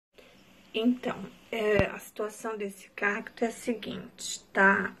Então, a situação desse cacto é a seguinte,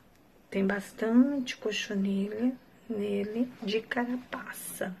 tá? Tem bastante cochonilha nele de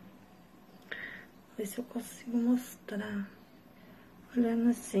carapaça. Vou ver se eu consigo mostrar. Olhando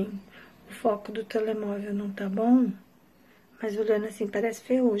assim, o foco do telemóvel não tá bom, mas olhando assim parece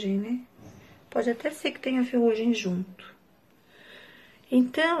ferrugem, né? Pode até ser que tenha ferrugem junto.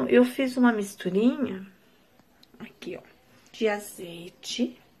 Então, eu fiz uma misturinha, aqui ó, de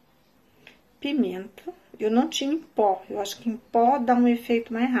azeite, pimenta. Eu não tinha em pó, eu acho que em pó dá um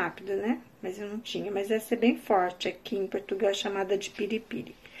efeito mais rápido, né? Mas eu não tinha, mas essa é bem forte, aqui em Portugal é chamada de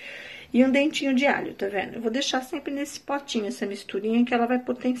piripiri. E um dentinho de alho, tá vendo? Eu vou deixar sempre nesse potinho, essa misturinha, que ela vai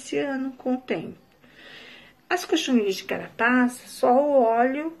potenciando com o tempo. As cochonilhas de carapaça, só o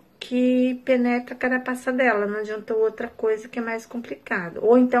óleo que penetra a carapaça dela, não adianta outra coisa que é mais complicado.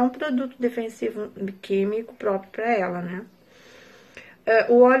 Ou então um produto defensivo químico próprio para ela, né?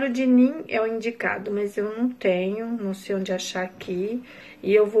 O óleo de nim é o indicado, mas eu não tenho, não sei onde achar aqui,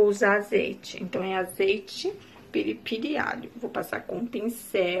 e eu vou usar azeite. Então, é azeite, piripiri e alho. Vou passar com um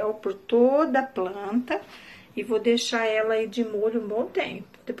pincel por toda a planta e vou deixar ela aí de molho um bom tempo.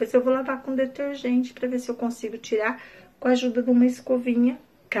 Depois eu vou lavar com detergente para ver se eu consigo tirar com a ajuda de uma escovinha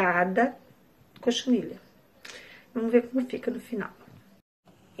cada cochonilha. Vamos ver como fica no final.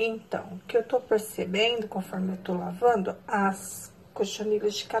 Então, o que eu tô percebendo, conforme eu tô lavando, as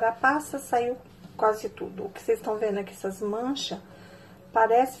cochonilhas de carapaça saiu quase tudo. O que vocês estão vendo aqui, essas manchas,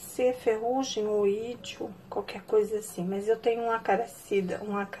 parece ser ferrugem ou ídio, qualquer coisa assim. Mas eu tenho um acaricida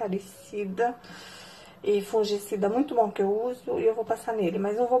e fungicida muito bom que eu uso e eu vou passar nele.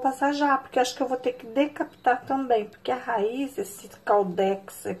 Mas não vou passar já, porque acho que eu vou ter que decapitar também. Porque a raiz, esse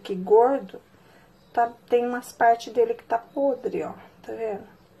caldex aqui gordo, tem umas partes dele que tá podre, ó. Tá vendo?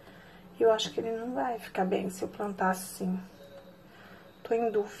 Eu acho que ele não vai ficar bem se eu plantar assim. Tô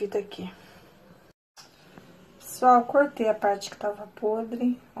em dúvida aqui. Pessoal, cortei a parte que tava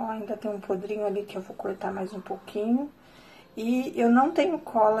podre. Ó, ainda tem um podrinho ali que eu vou cortar mais um pouquinho. E eu não tenho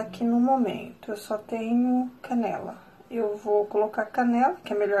cola aqui no momento, eu só tenho canela. Eu vou colocar canela,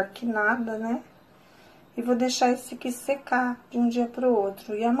 que é melhor que nada, né? E vou deixar esse aqui secar de um dia pro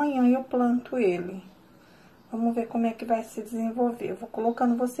outro. E amanhã eu planto ele. Vamos ver como é que vai se desenvolver. Eu vou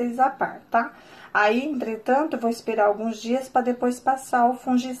colocando vocês a par, tá? Aí, entretanto, eu vou esperar alguns dias para depois passar o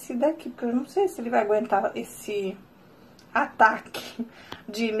fungicida aqui, porque eu não sei se ele vai aguentar esse ataque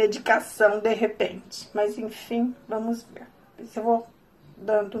de medicação de repente. Mas, enfim, vamos ver. Isso eu vou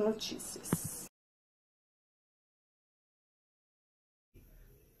dando notícias.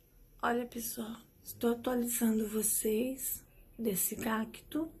 Olha, pessoal, estou atualizando vocês desse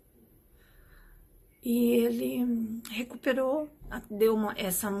cacto. E ele recuperou, deu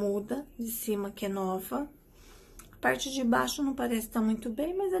essa muda de cima que é nova. A parte de baixo não parece estar muito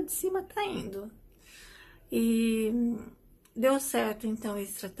bem, mas a de cima tá indo. E deu certo, então,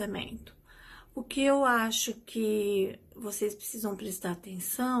 esse tratamento. O que eu acho que vocês precisam prestar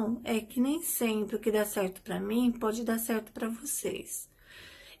atenção é que nem sempre o que dá certo pra mim pode dar certo pra vocês.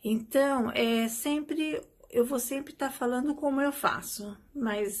 Então, eu vou sempre estar falando como eu faço,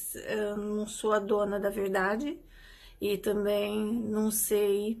 mas eu não sou a dona da verdade e também não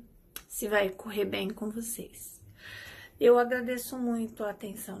sei se vai correr bem com vocês. Eu agradeço muito a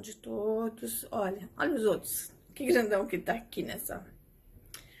atenção de todos. Olha os outros, que grandão que tá aqui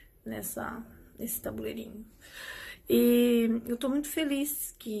nesse tabuleirinho. E eu tô muito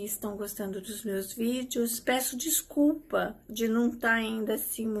feliz que estão gostando dos meus vídeos. Peço desculpa de não estar ainda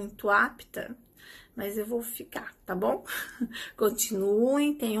assim muito apta, mas eu vou ficar, tá bom?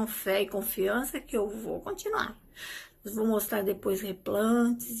 Continuem, tenham fé e confiança que eu vou continuar. Eu vou mostrar depois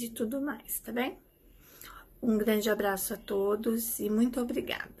replantes e tudo mais, tá bem? Um grande abraço a todos e muito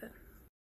obrigada.